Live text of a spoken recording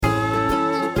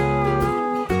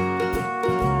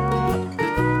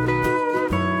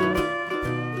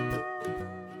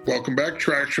Welcome back,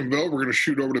 Tractionville. We're going to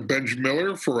shoot over to Benj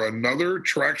Miller for another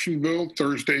Tractionville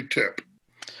Thursday tip.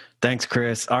 Thanks,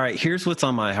 Chris. All right, here's what's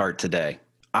on my heart today.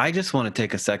 I just want to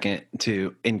take a second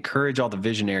to encourage all the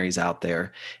visionaries out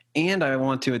there. And I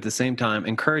want to, at the same time,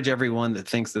 encourage everyone that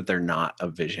thinks that they're not a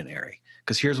visionary.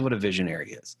 Because here's what a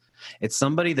visionary is. It's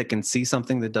somebody that can see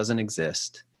something that doesn't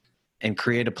exist and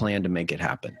create a plan to make it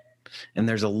happen. And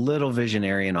there's a little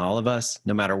visionary in all of us,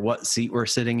 no matter what seat we're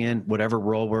sitting in, whatever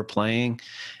role we're playing.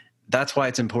 That's why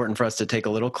it's important for us to take a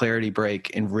little clarity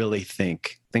break and really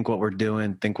think what we're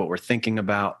doing, think what we're thinking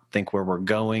about, think where we're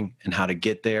going and how to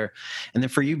get there. And then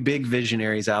for you big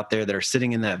visionaries out there that are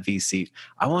sitting in that V seat,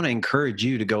 I want to encourage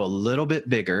you to go a little bit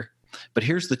bigger. But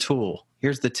here's the tool.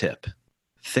 Here's the tip.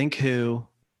 Think who,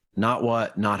 not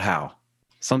what, not how.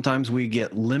 Sometimes we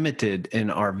get limited in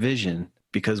our vision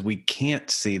because we can't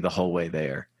see the whole way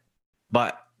there.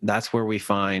 But that's where we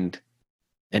find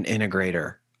an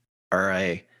integrator or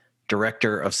a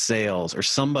director of sales or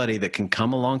somebody that can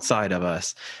come alongside of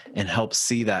us and help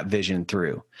see that vision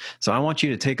through. So I want you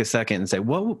to take a second and say,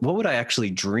 what would I actually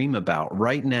dream about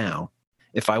right now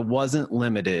if I wasn't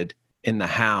limited in the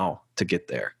how to get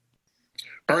there?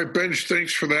 All right, Benj,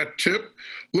 thanks for that tip.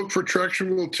 Look for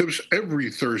Tractionville tips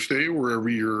every Thursday, wherever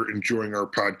you're enjoying our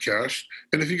podcast.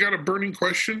 And if you got a burning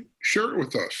question, share it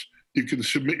with us. You can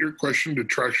submit your question to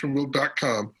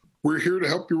tractionville.com. We're here to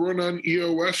help you run on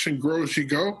EOS and grow as you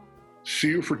go. See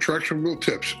you for Tractionville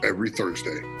tips every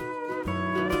Thursday.